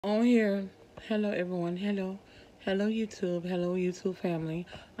On here. Hello everyone. Hello YouTube. Hello YouTube family.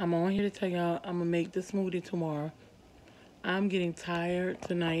 I'm on here to tell y'all I'm gonna make the smoothie tomorrow. I'm getting tired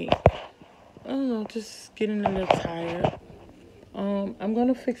tonight. I don't know, just getting a little tired. I'm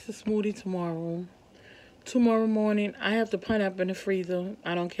gonna fix the smoothie tomorrow. Tomorrow morning I have the pineapple in the freezer.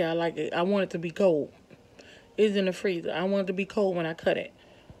 I don't care, I like it. I want it to be cold. It's in the freezer. I want it to be cold when I cut it.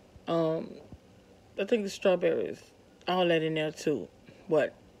 Um I think the strawberries, all that in there too.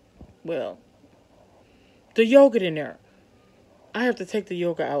 What? Well, the yogurt in there. I have to take the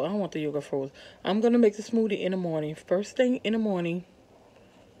yogurt out. I don't want the yogurt frozen. I'm going to make the smoothie in the morning. First thing in the morning,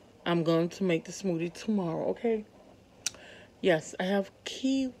 I'm going to make the smoothie tomorrow, okay? Yes, I have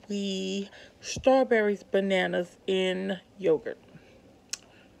kiwi, strawberries, bananas, and yogurt.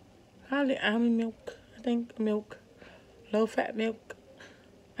 Almond milk, I think, milk, low-fat milk.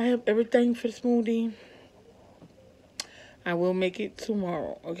 I have everything for the smoothie. I will make it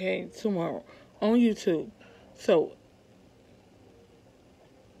tomorrow, okay? Tomorrow on YouTube. So,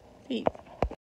 eat.